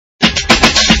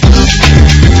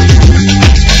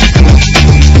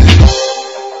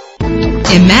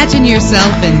Imagine yourself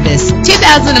in this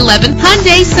 2011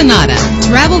 Hyundai Sonata.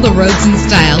 Travel the roads in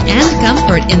style and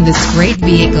comfort in this great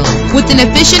vehicle. With an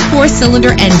efficient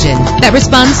 4-cylinder engine that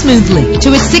responds smoothly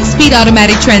to its 6-speed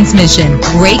automatic transmission.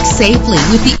 Brake safely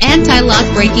with the anti-lock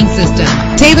braking system.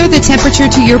 Tailor the temperature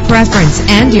to your preference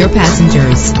and your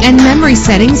passengers. And memory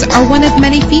settings are one of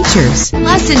many features.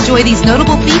 Plus, enjoy these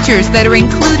notable features that are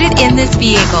included in this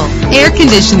vehicle: air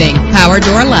conditioning, power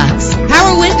door locks,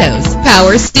 power windows,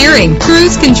 power steering,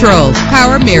 cruise control,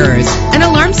 power mirrors, an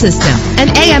alarm system, an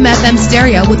AM/FM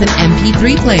stereo with an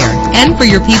MP3 player. And for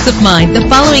your peace of mind, the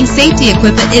following safety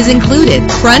equipment is included: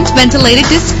 front ventilated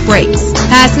disc brakes,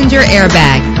 passenger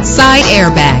airbag, side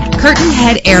airbag, curtain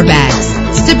head airbags,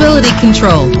 stability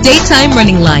control, daytime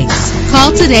running lights.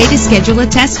 Call today to schedule a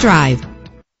test drive.